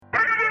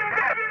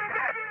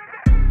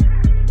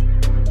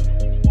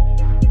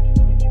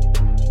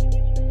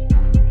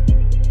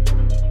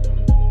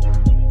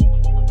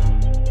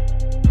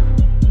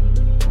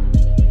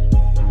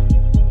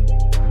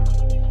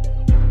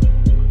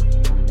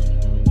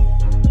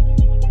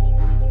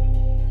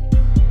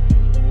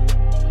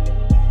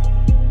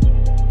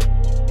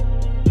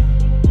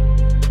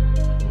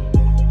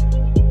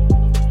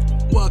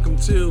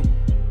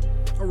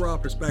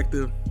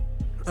perspective,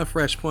 a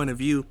fresh point of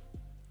view.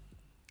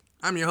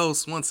 I'm your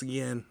host once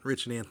again,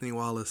 Richard Anthony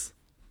Wallace.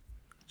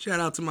 Shout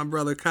out to my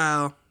brother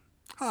Kyle,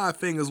 High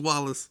Fingers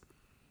Wallace,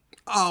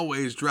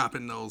 always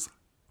dropping those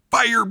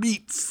fire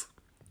beats.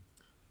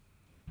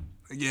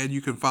 Again, you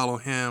can follow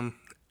him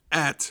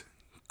at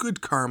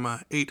Good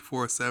Karma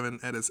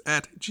 847. That is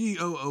at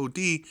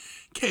GOODKARMA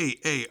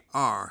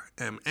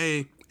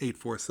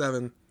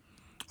 847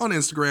 on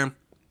Instagram.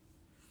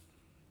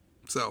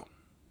 So,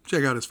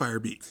 check out his fire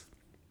beats.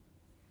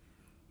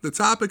 The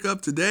topic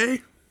of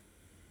today,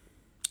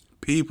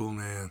 people,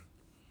 man.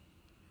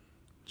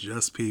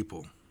 Just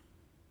people.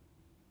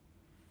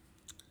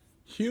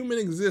 Human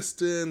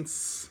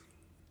existence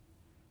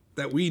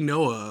that we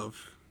know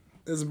of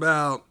is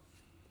about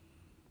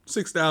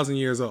 6,000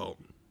 years old.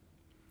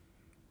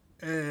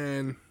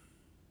 And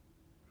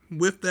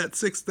with that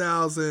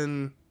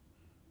 6,000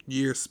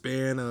 year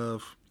span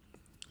of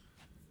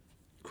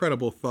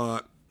credible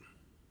thought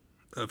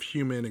of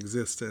human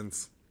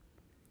existence,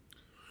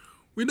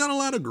 we've done a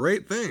lot of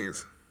great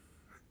things,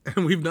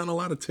 and we've done a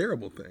lot of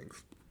terrible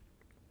things.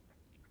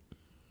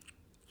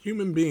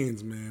 Human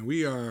beings, man,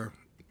 we are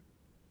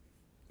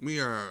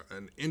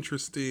an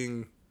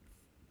interesting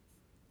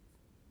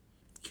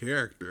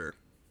character.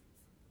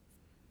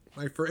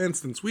 Like, for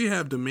instance, we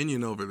have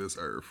dominion over this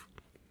earth.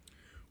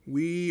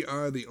 We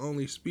are the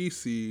only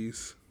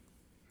species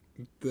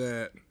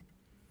that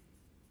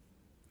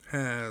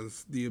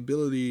has the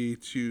ability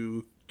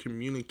to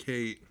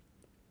communicate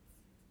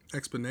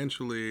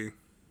exponentially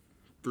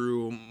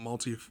through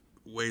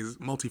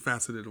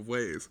multifaceted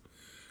ways.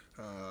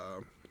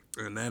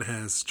 And that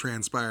has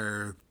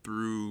transpired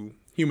through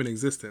human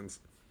existence.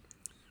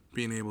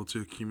 Being able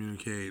to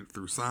communicate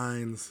through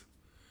signs,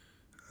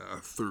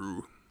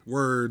 through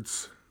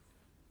words,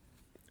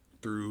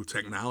 through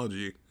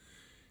technology.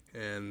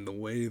 And the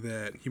way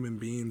that human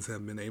beings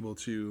have been able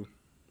to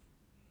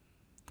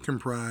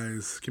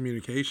comprise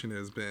communication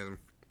has been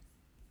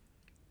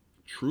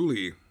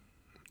truly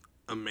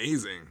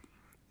amazing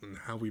in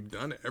how we've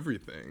done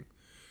everything.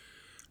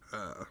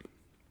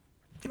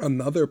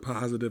 Another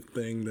positive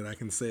thing that I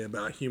can say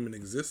about human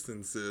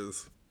existence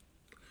is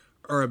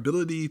our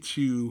ability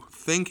to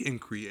think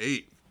and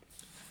create.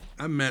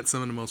 I've met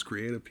some of the most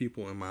creative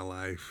people in my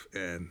life,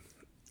 and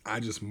I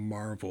just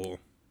marvel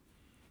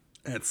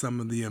at some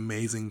of the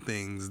amazing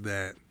things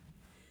that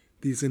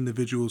these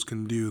individuals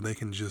can do. They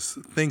can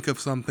just think of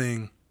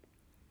something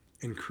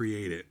and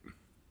create it.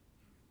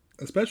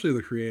 Especially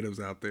the creatives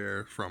out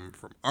there from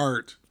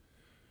art,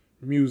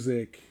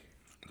 music,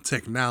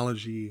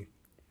 technology,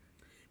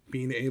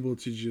 being able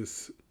to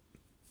just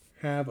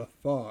have a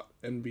thought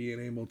and being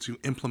able to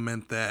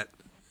implement that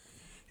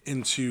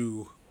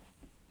into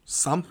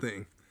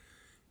something,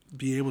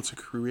 be able to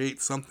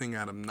create something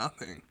out of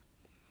nothing.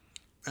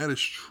 That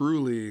is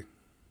truly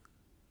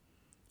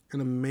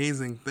an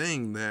amazing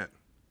thing that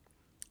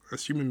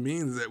as human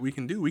beings that we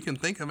can do. We can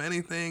think of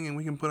anything and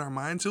we can put our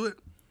mind to it.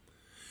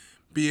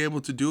 Be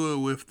able to do it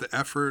with the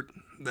effort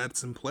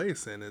that's in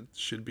place, and it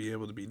should be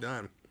able to be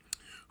done.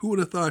 Who would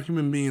have thought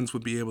human beings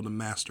would be able to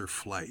master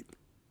flight?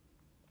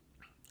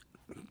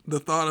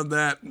 The thought of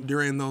that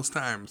during those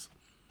times.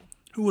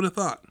 Who would have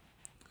thought?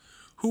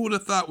 Who would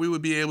have thought we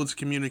would be able to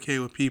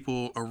communicate with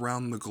people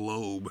around the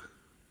globe?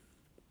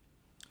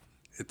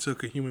 It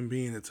took a human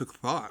being. It took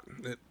thought.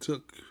 It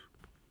took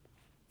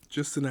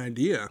just an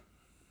idea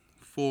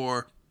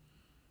for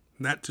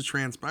that to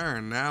transpire.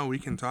 And now we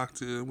can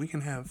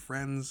have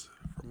friends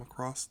from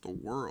across the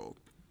world.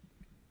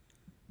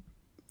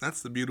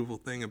 That's the beautiful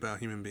thing about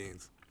human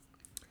beings.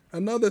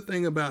 Another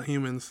thing about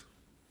humans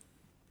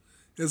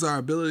is our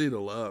ability to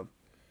love.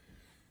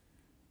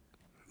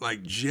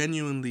 Like,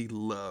 genuinely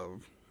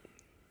love.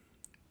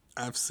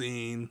 I've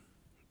seen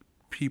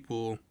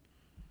people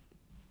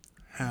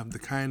have the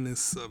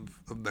kindness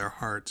of their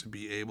heart to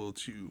be able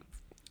to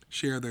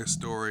share their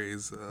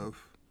stories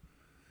of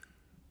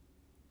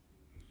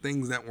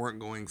things that weren't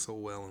going so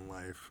well in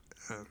life.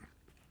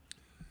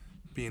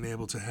 Being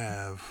able to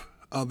have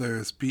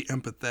others be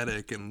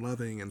empathetic and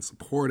loving and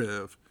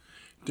supportive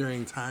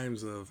during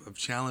times of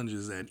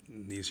challenges that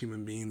these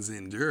human beings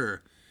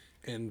endure,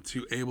 and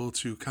to able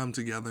to come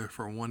together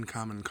for one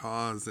common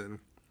cause and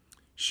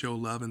show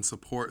love and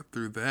support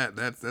through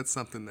that's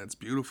something that's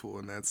beautiful,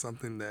 and that's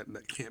something that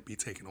can't be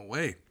taken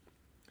away.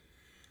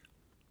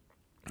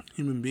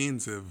 Human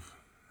beings have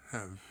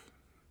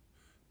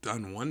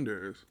done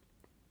wonders.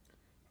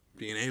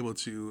 Being able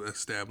to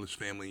establish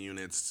family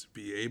units, to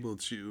be able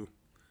to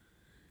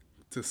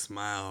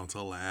smile,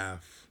 to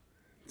laugh,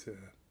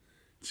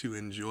 to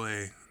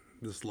enjoy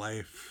this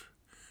life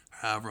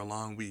however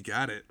long we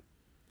got it.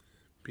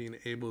 Being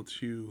able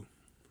to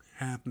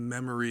have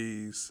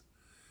memories,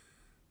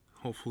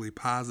 hopefully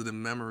positive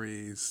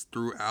memories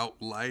throughout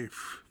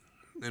life,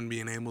 and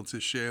being able to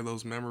share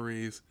those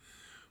memories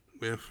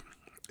with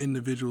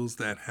individuals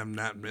that have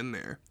not been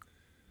there.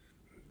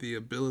 The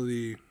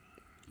ability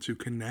to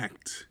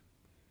connect,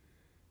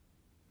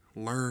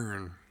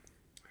 learn,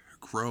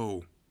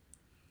 grow,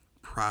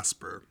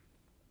 prosper.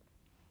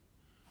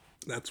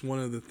 That's one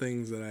of the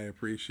things that I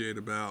appreciate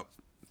about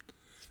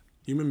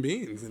human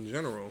beings in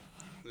general,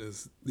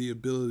 is the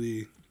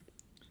ability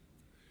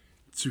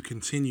to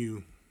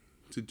continue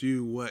to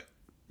do what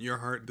your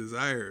heart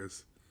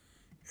desires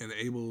and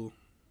able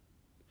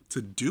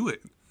to do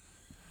it.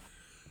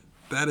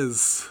 That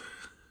is,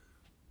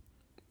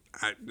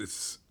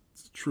 it's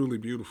truly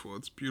beautiful.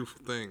 It's a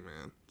beautiful thing,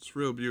 man. It's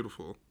real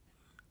beautiful.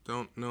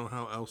 Don't know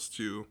how else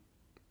to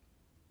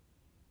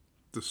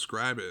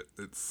describe it.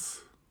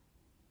 It's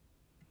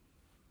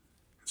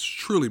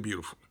truly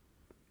beautiful.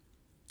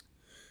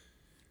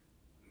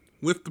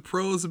 With the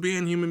pros of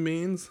being human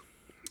beings,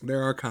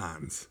 there are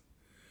cons.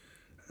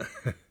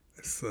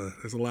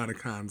 There's a lot of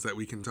cons that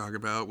we can talk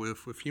about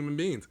with human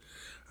beings.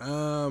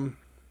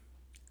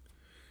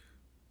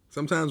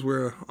 Sometimes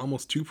we're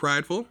almost too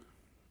prideful,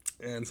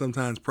 and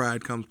sometimes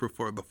pride comes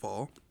before the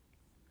fall.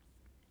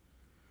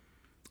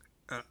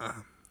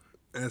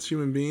 As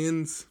human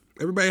beings,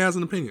 everybody has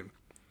an opinion.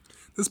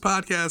 This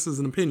podcast is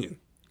an opinion.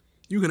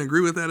 You can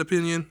agree with that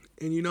opinion,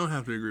 and you don't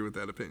have to agree with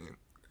that opinion.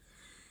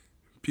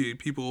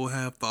 People will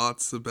have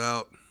thoughts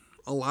about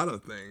a lot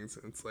of things.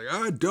 It's like,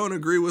 I don't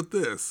agree with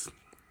this.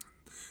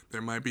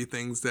 There might be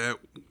things that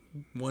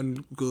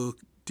one will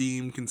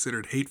deem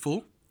considered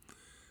hateful,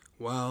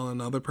 while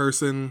another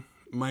person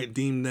might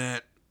deem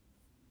that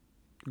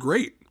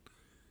great.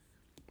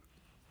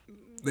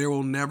 There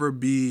will never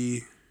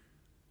be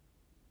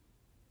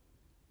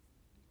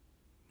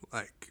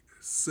like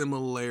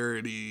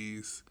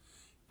similarities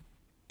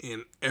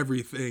in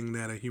everything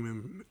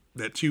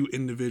that two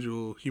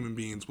individual human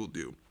beings will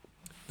do.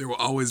 There will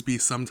always be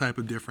some type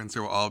of difference.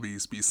 There will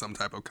always be some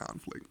type of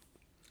conflict.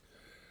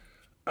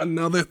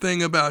 Another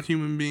thing about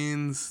human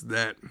beings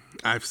that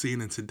I've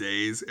seen in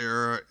today's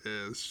era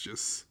is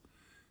just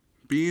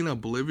being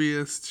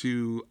oblivious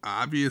to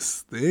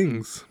obvious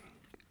things,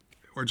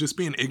 or just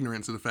being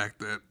ignorant to the fact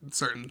that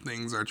certain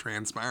things are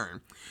transpiring.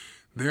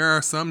 There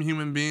are some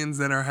human beings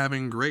that are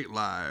having great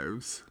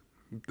lives,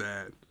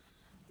 that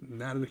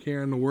not a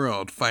care in the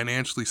world,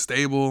 financially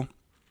stable,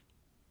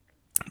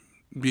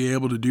 be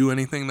able to do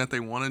anything that they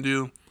want to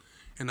do,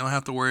 and don't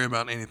have to worry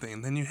about anything.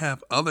 And then you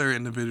have other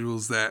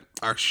individuals that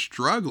are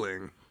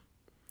struggling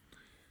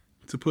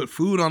to put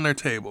food on their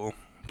table,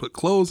 put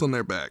clothes on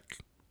their back.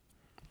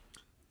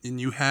 And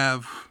you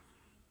have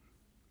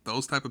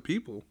those type of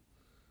people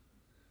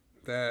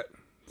that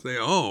say,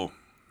 oh,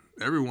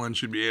 everyone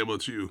should be able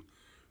to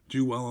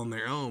do well on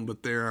their own.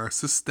 But there are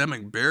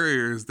systemic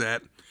barriers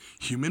that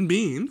human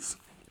beings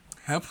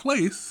have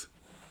placed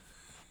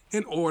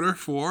in order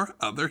for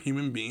other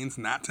human beings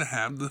not to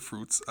have the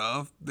fruits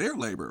of their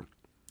labor.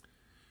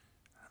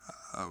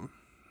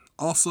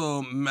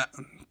 Also,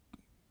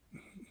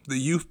 the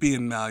youth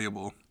being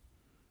malleable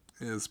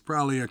is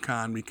probably a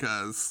con,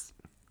 because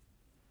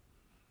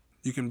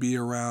you can be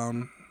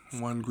around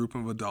one group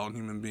of adult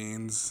human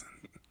beings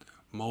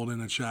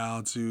molding a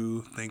child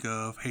to think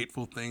of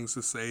hateful things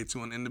to say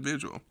to an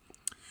individual.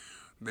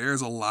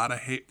 There's a lot of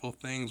hateful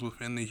things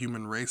within the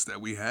human race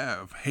that we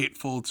have.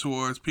 Hateful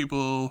towards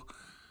people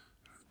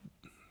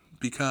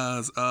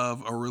because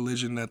of a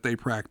religion that they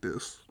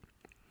practice.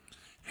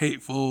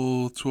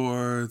 Hateful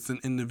towards an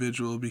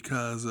individual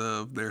because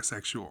of their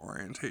sexual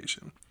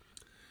orientation.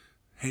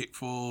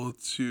 Hateful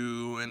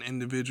to an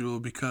individual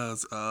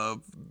because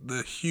of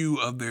the hue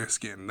of their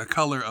skin, the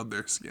color of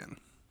their skin.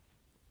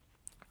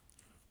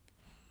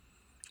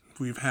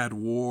 We've had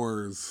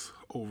wars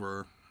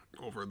over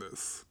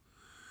this.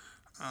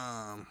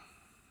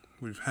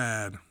 We've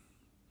had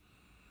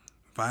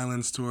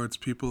violence towards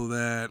people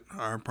that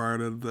are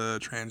part of the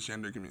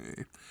transgender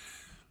community,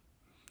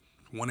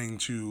 wanting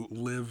to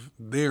live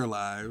their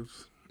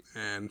lives,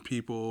 and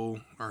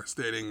people are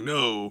stating,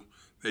 no,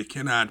 they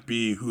cannot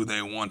be who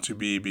they want to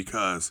be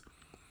because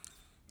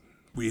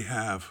we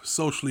have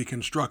socially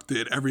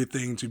constructed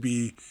everything to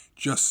be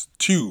just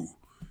two.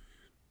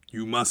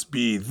 You must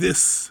be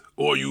this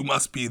or you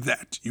must be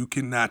that. You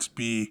cannot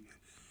be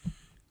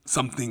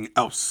something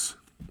else,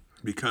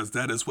 because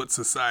that is what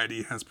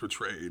society has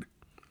portrayed.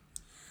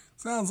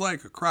 Sounds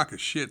like a crock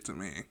of shit to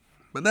me,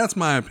 but that's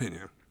my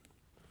opinion.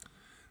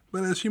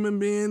 But as human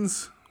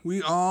beings,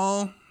 we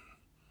all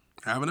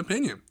have an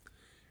opinion.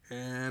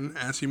 And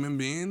as human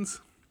beings,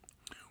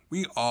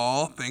 we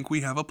all think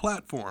we have a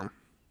platform.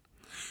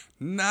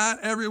 Not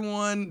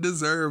everyone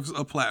deserves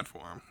a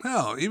platform.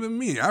 Hell, even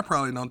me, I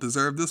probably don't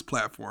deserve this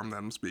platform that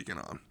I'm speaking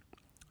on.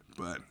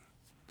 But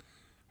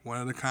one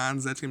of the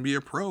cons that can be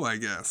a pro, I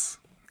guess.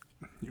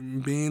 Human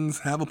beings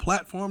have a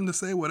platform to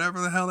say whatever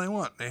the hell they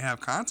want. They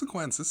have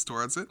consequences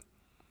towards it.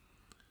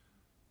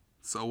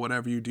 So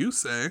whatever you do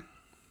say,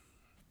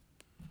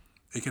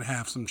 it can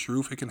have some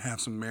truth, it can have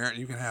some merit,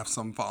 you can have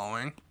some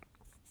following.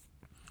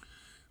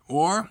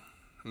 Or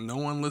no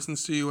one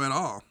listens to you at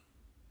all.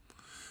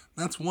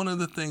 That's one of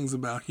the things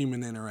about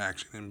human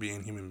interaction and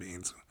being human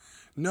beings.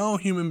 No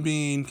human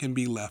being can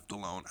be left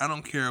alone. I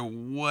don't care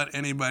what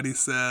anybody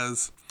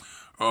says.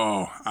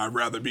 Oh, I'd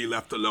rather be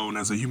left alone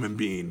as a human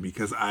being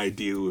because I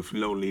deal with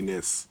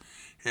loneliness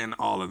and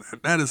all of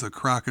that. That is a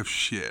crock of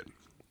shit.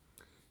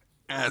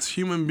 as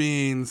human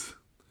beings,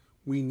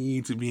 we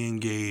need to be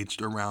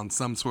engaged around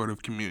some sort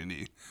of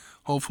community.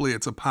 Hopefully,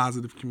 it's a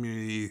positive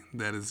community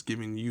that is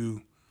giving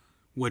you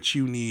what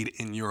you need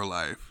in your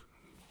life.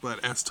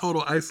 But as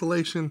total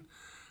isolation,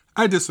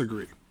 I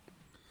disagree.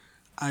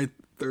 I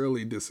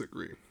thoroughly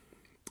disagree.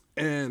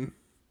 And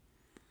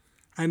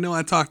I know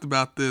I talked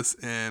about this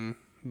in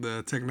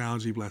the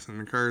technology blessing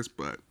and curse,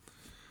 but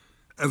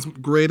as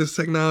great as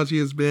technology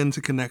has been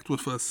to connect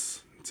with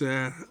us,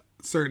 to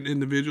certain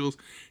individuals,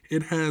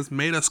 it has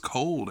made us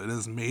cold. It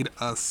has made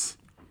us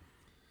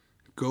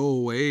go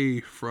away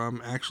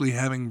from actually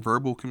having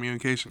verbal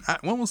communication.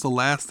 When was the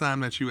last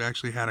time that you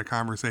actually had a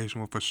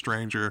conversation with a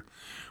stranger?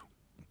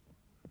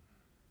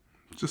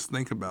 Just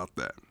think about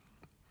that.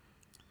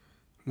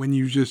 When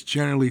you just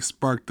generally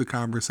sparked the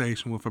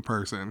conversation with a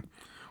person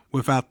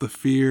without the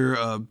fear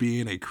of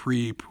being a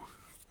creep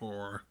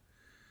or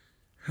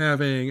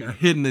having a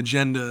hidden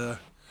agenda.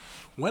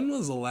 When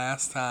was the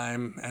last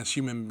time as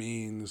human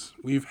beings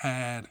we've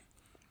had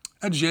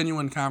a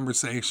genuine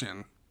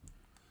conversation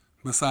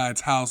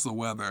besides how's the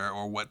weather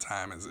or what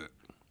time is it?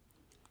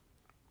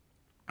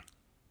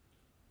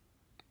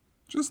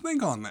 Just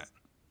think on that.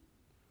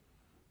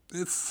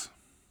 It's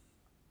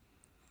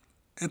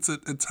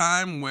a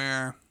time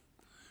where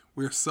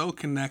we're so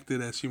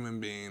connected as human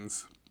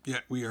beings,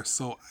 yet we are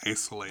so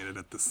isolated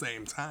at the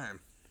same time.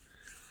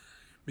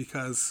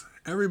 Because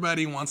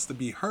everybody wants to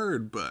be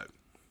heard, but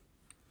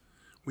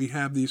we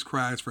have these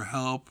cries for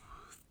help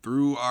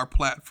through our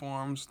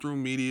platforms, through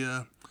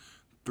media,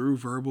 through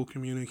verbal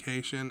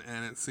communication,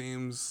 and it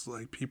seems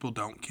like people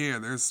don't care.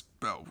 There's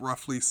about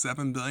roughly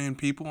 7 billion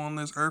people on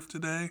this earth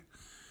today,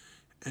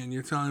 and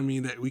you're telling me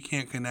that we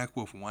can't connect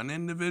with one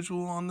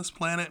individual on this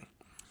planet?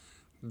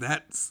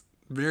 That's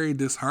very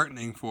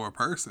disheartening for a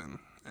person.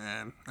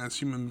 And as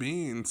human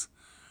beings,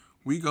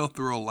 we go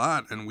through a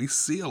lot and we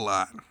see a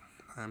lot.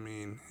 I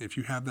mean, if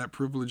you have that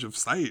privilege of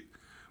sight,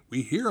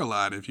 we hear a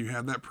lot. If you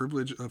have that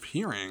privilege of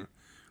hearing,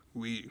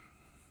 there's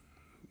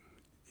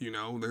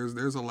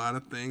a lot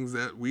of things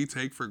that we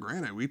take for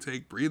granted. We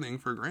take breathing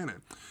for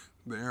granted.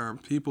 There are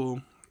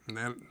people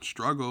that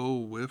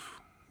struggle with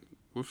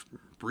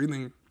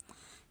breathing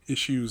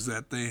issues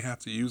that they have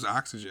to use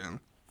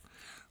oxygen.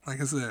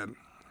 Like I said,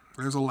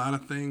 there's a lot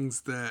of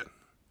things that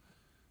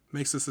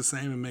makes us the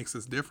same and makes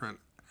us different.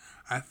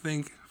 I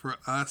think for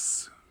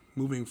us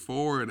moving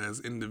forward as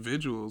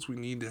individuals, we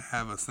need to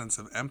have a sense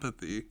of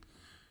empathy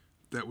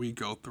that we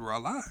go through our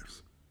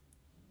lives.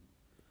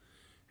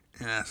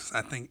 And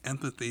I think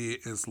empathy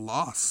is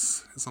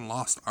lost. It's a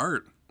lost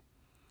art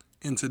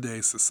in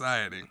today's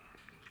society.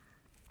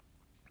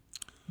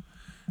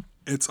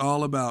 It's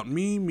all about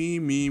me,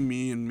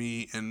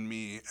 and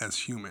me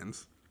as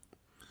humans.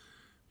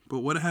 But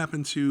what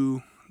happened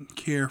to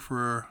care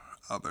for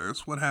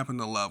others? What happened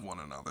to love one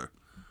another?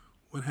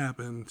 What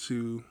happened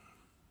to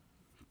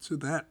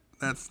that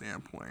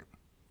standpoint?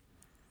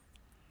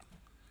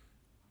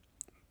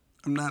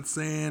 I'm not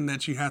saying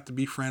that you have to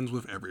be friends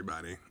with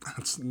everybody.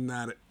 That's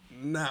not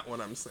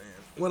what I'm saying.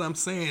 What I'm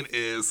saying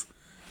is,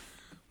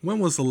 when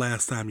was the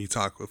last time you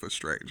talked with a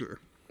stranger?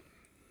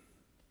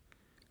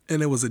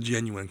 And it was a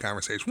genuine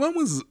conversation. When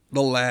was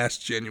the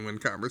last genuine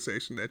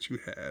conversation that you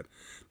had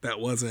that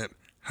wasn't,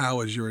 how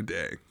was your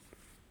day?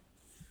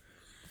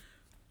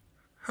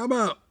 How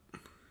about,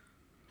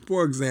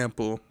 for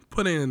example,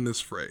 putting in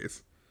this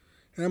phrase,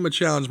 and I'm going to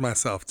challenge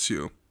myself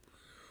too.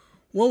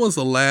 What was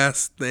the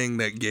last thing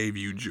that gave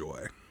you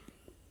joy?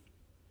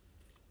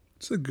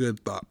 It's a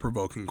good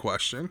thought-provoking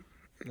question.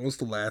 What was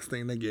the last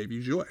thing that gave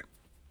you joy?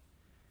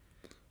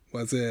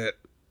 Was it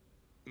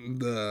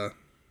the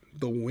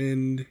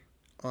wind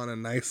on a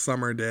nice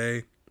summer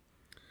day?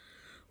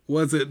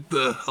 Was it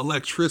the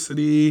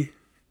electricity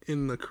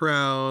in the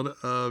crowd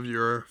of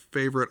your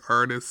favorite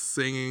artist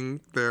singing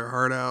their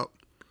heart out?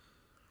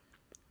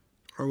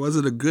 Or was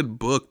it a good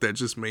book that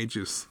just made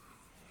you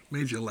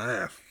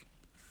laugh?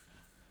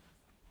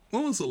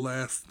 What was the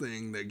last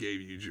thing that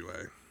gave you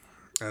joy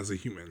as a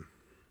human?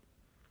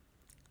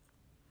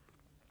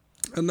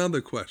 Another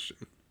question.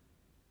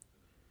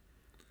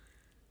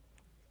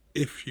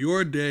 If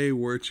your day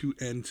were to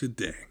end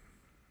today,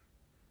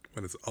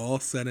 when it's all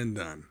said and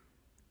done,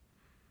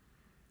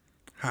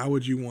 how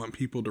would you want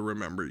people to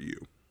remember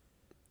you?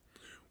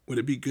 Would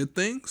it be good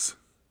things?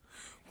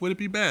 Would it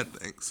be bad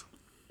things?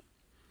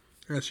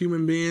 As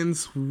human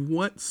beings,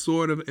 what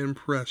sort of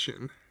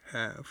impression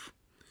have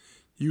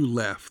you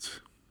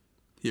left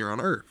here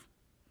on Earth?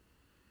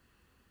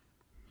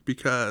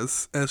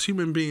 Because as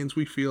human beings,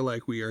 we feel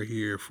like we are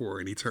here for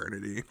an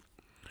eternity.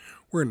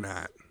 We're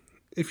not.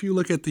 If you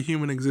look at the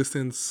human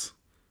existence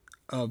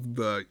of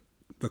the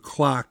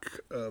clock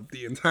of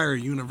the entire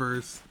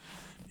universe,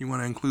 you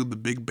want to include the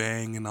Big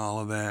Bang and all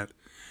of that,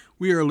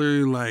 we are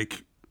literally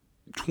like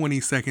 20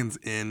 seconds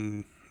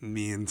in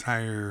the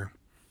entire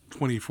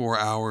 24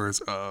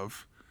 hours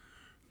of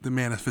the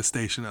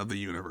manifestation of the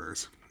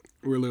universe.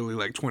 We're literally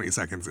like 20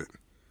 seconds in.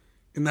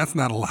 And that's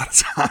not a lot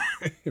of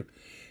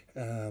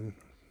time.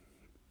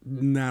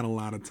 Not a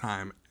lot of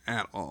time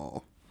at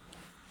all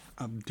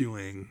of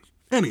doing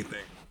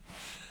anything.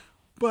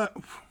 But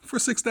for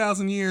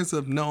 6,000 years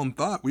of known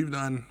thought, we've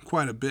done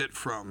quite a bit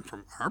from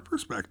our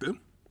perspective.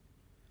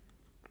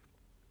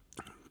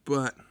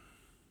 But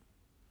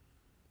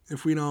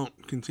if we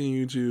don't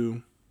continue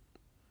to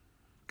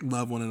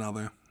love one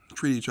another,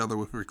 treat each other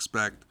with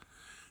respect,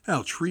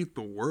 hell, treat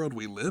the world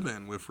we live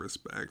in with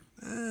respect,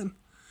 and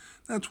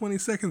that 20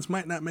 seconds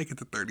might not make it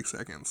to 30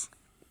 seconds.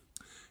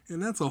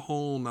 And that's a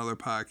whole nother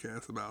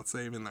podcast about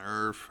saving the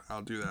earth.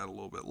 I'll do that a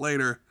little bit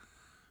later.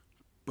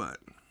 But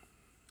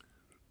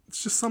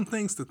it's just some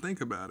things to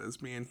think about as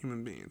being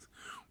human beings.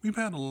 We've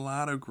had a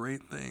lot of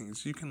great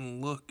things. You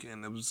can look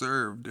and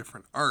observe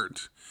different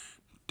art,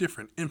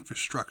 different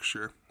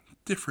infrastructure,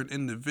 different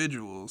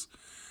individuals,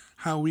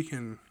 how we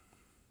can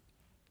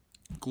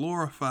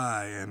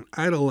glorify and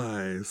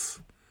idolize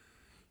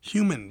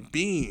human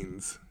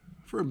beings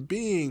for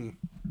being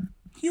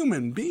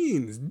human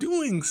beings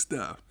doing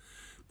stuff.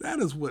 That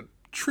is what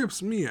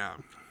trips me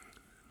out,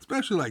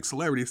 especially like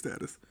celebrity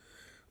status.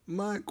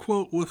 My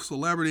quote with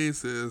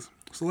celebrities is,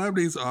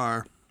 celebrities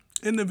are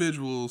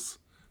individuals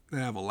that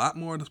have a lot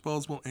more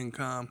disposable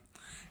income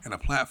and a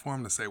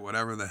platform to say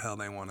whatever the hell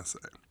they want to say.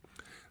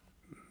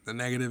 The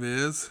negative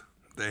is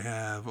they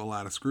have a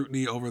lot of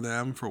scrutiny over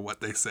them for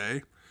what they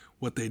say,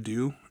 what they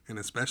do, and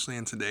especially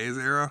in today's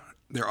era,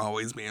 they're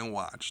always being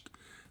watched.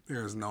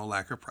 There is no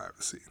lack of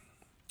privacy.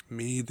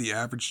 Me, the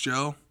average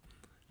Joe,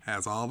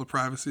 has all the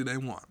privacy they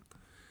want.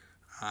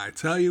 I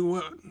tell you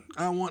what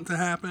I want to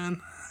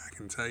happen. I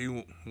can tell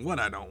you what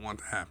I don't want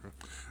to happen.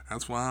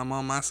 That's why I'm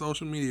on my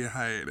social media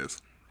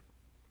hiatus.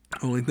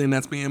 Only thing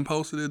that's being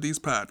posted is these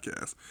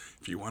podcasts.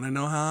 If you want to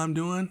know how I'm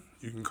doing,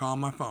 you can call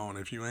my phone.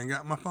 If you ain't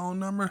got my phone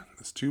number,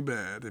 that's too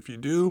bad. If you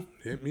do,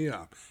 hit me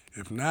up.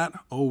 If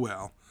not, oh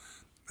well.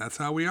 That's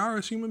how we are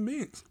as human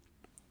beings.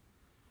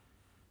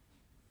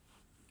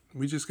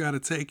 We just got to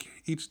take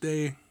each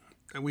day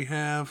that we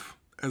have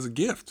as a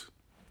gift.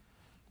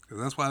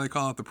 Because that's why they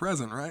call it the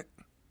present, right?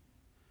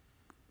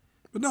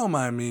 But don't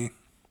mind me.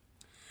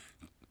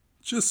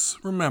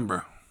 Just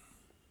remember,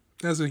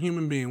 as a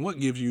human being, what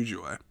gives you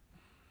joy?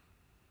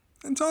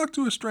 And talk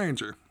to a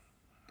stranger.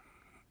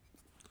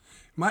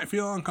 It might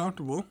feel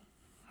uncomfortable,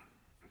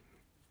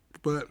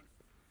 but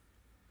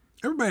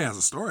everybody has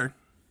a story.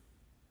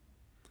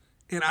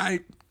 And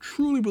I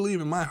truly believe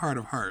in my heart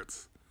of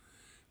hearts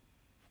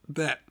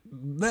that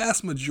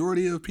vast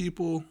majority of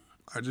people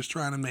are just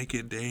trying to make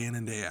it day in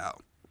and day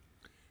out.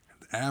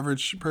 The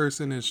average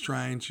person is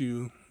trying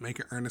to make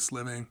an earnest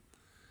living,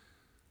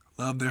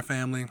 love their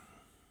family,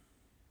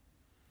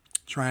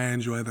 try and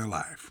enjoy their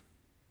life.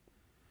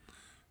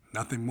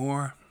 Nothing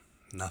more,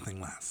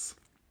 nothing less.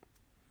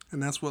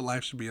 And that's what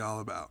life should be all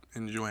about,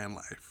 enjoying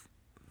life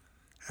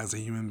as a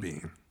human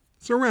being,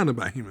 surrounded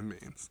by human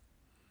beings.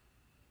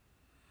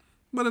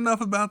 But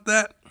enough about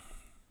that.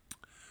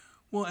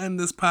 We'll end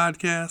this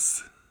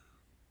podcast.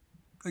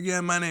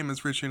 Again, my name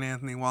is Richard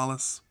Anthony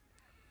Wallace.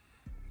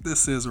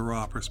 This is A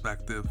Raw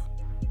Perspective,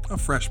 a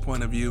fresh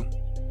point of view.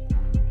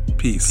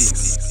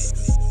 Peace.